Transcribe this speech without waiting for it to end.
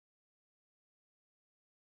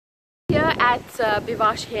Here at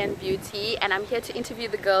Bivash Hair Beauty, and I'm here to interview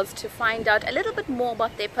the girls to find out a little bit more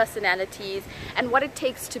about their personalities and what it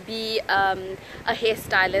takes to be a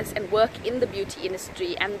hairstylist and work in the beauty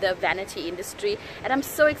industry and the vanity industry. And I'm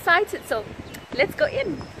so excited, so let's go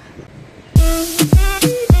in.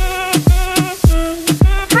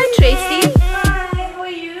 Hi Tracy. Hi, how are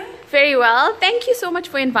you? Very well. Thank you so much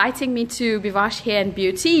for inviting me to Bivash Hair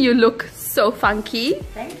Beauty. You look so funky.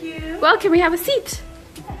 Thank you. Well, can we have a seat?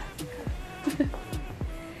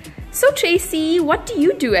 So Tracy, what do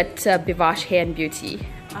you do at Bivash Hair Beauty?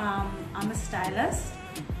 I'm a stylist.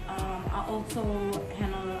 I also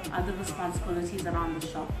handle other responsibilities around the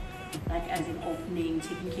shop, like as in opening,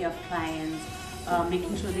 taking care of clients,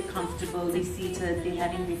 making sure they're comfortable, they're seated, they're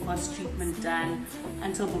having their first treatment done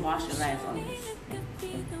until Bivash arrives on this.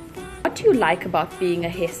 What do you like about being a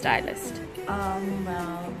hairstylist?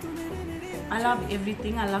 Well, I love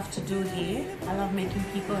everything. I love to do hair. I love making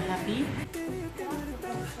people happy.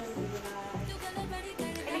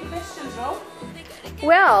 Any questions, Ro?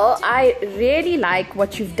 Well, I really like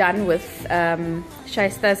what you've done with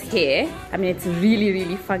Shaista's hair. I mean, it's really,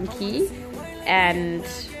 really funky. And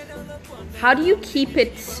how do you keep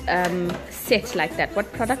it set like that?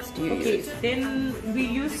 What products do you use? Then we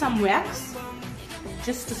use some wax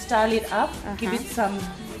just to style it up, give it some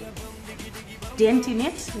dent in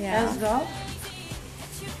it as well.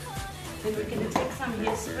 Then we're going to take some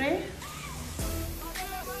hairspray.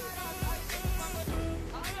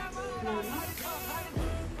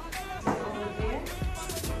 Over there.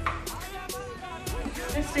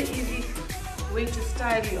 Just an easy way to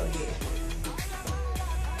style your hair.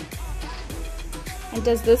 And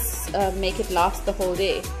does this make it last the whole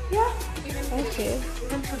day? Yeah. Even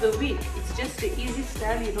for the week. It's just an easy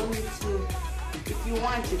style. You don't need to, if you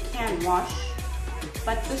want, you can wash.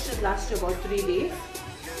 But this should last you about 3 days.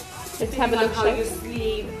 Let's have a look. How you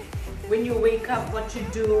sleep, when you wake up, what you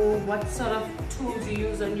do, what sort of tools you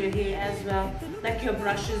use on your hair as well. Like your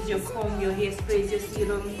brushes, your comb, your hairsprays, your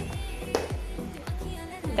serum.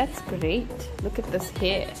 That's great. Look at this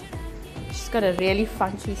hair. She's got a really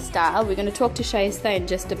funky style. We're going to talk to Shaista in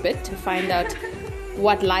just a bit to find out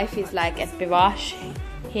what life is like at Bivash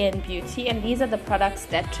Hair and Beauty. And these are the products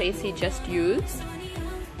that Tracy just used.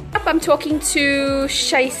 Up, I'm talking to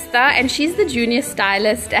Shaista, and she's the junior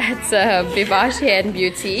stylist at Bivash Hair and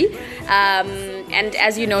Beauty. And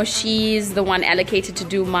as you know, she's the one allocated to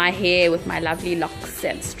do my hair with my lovely locks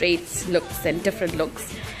and straight looks and different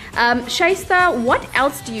looks. Shaista, what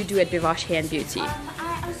else do you do at Bivash Hair and Beauty?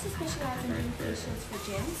 I also specialize in doing facials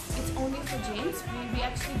for gents. It's only for gents. We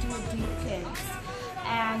actually do a deep cleanse.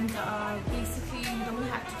 And basically you don't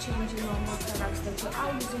have to change your normal products that you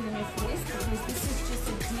are using on your face, because this is just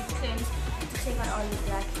a deep cleanse to take out all the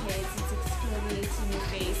blackheads. It's exfoliating your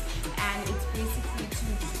face, and it's basically to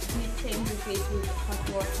deep cleanse your face with hot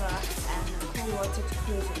water and cold water to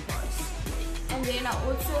close your pores. And then I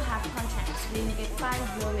also have contacts where you get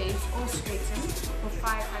 5 blow waves or straighten for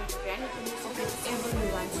 500 rand. You can use it whenever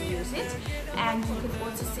you want to use it, and you can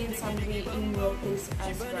also send somebody in your place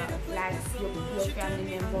as well, like your family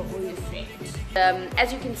member or your friend.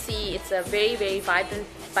 As you can see, it's a very, very vibrant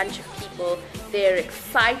bunch of people. They're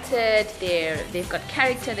excited, they've got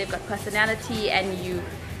character, they've got personality, and you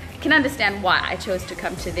can understand why I chose to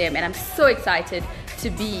come to them. And I'm so excited to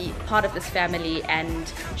be part of this family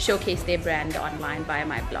and showcase their brand online via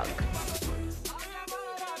my blog.